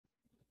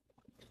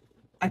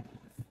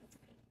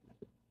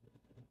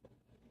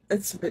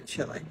It's a bit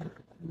chilly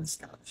in the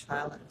Scottish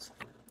Highlands.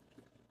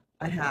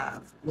 I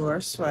have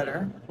Laura's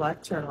sweater,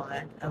 black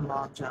turtleneck, and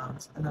long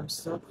johns, and I'm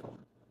still cold.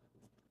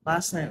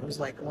 Last night was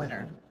like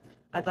winter.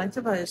 I'd like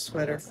to buy a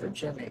sweater for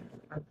Jimmy,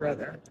 our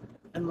brother,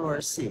 and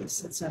Laura C,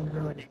 since I'm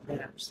ruining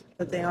theirs,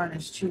 but they aren't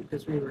as cheap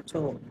as we were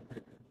told.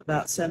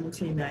 About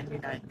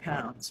 17.99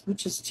 pounds,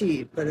 which is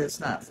cheap, but it's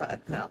not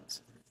 5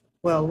 pounds.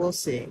 Well, we'll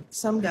see.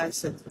 Some guy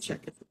said to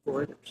check at the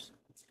borders.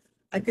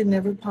 I could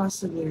never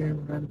possibly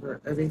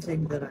remember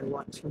everything that I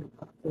want to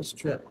about this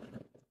trip,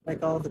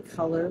 like all the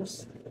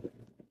colors and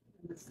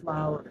the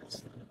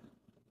flowers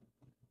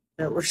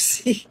that we're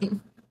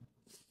seeing.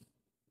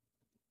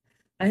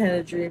 I had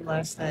a dream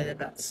last night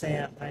about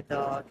Sam, my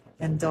dog,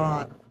 and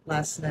Dawn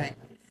last night.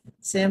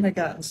 Sam had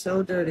gotten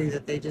so dirty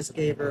that they just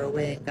gave her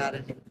away and got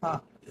a new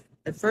pup.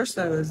 At first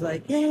I was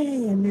like,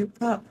 yay, a new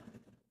pup.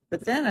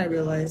 But then I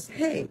realized,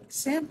 hey,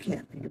 Sam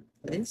can't be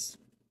replaced.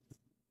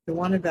 The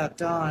one about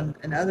Dawn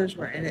and others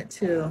were in it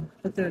too,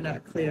 but they're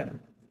not clear.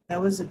 That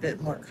was a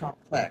bit more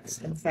complex.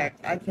 In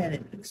fact, I can't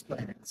even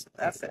explain it, so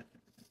F it.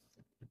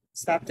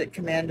 Stopped at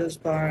Commando's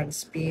Bar and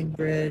Speen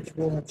Bridge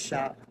Woolen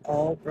Shop,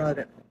 all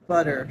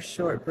butter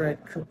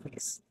shortbread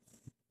cookies.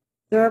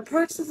 There are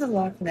parts of the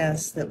Loch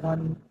Ness that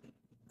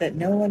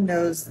no one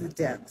knows the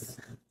depth,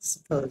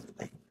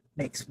 supposedly.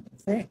 Makes me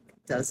think,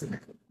 doesn't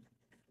it?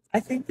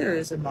 I think there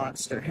is a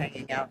monster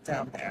hanging out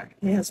down there.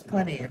 He has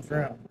plenty of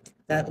room.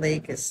 That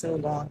lake is so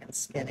long and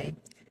skinny.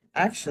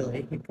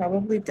 Actually, he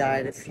probably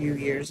died a few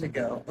years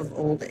ago of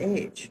old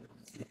age.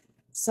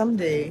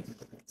 Someday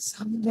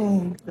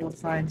they'll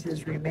find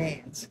his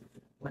remains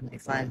when they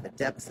find the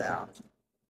depth out.